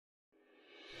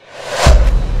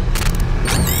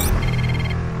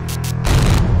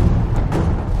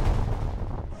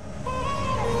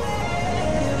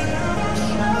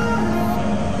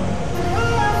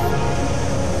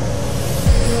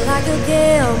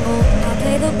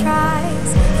pay the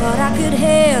price. Thought I could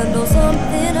handle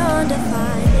something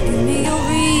undefined. Give me a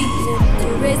reason to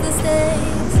raise the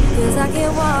stakes, 'cause I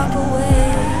can't walk away.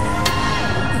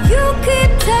 You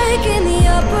keep taking the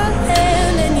upper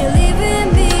hand and you're leaving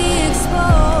me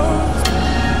exposed.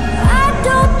 I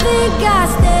don't think I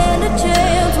stand a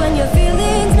chance when your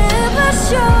feelings never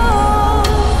show.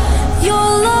 Your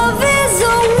love is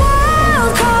a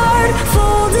wild card,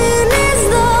 folding is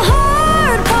the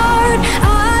hard part.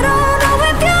 I don't know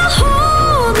if you'll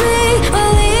hold me or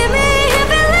leave me here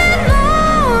feeling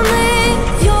lonely.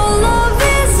 Your love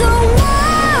is a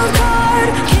wild card,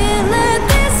 can't let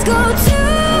this go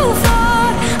too far.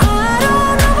 I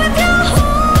don't know if you'll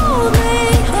hold me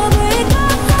or break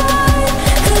my heart,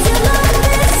 'cause your love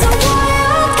is a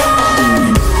wild card.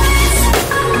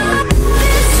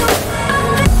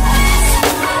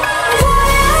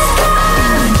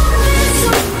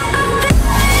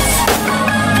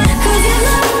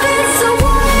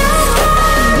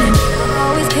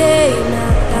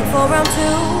 Round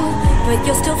two, but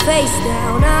you're still face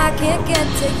down. I can't get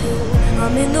to you.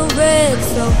 I'm in the red,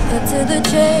 so cut to the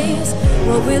chase.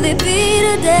 What will it be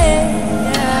today?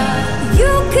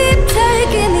 You keep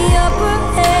taking the upper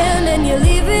hand and you're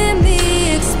leaving me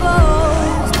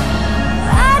exposed.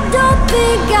 I don't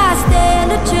think I stand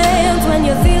a chance when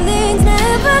your feelings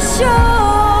never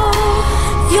show.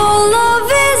 Your love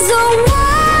is a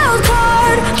wild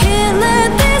card, can't let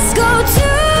this go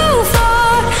too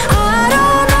far. I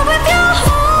don't know if you'll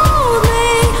hold me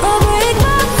or break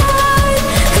my heart,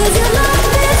 'cause your love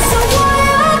is a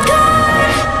wild card.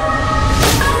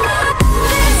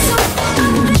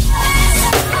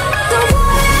 The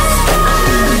wild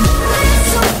card.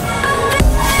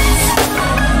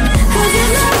 'Cause your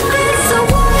love is a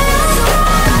wild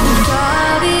card. It's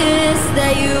obvious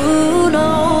that you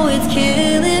know it's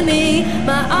killing me.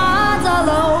 My odds are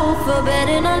low for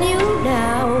betting on you.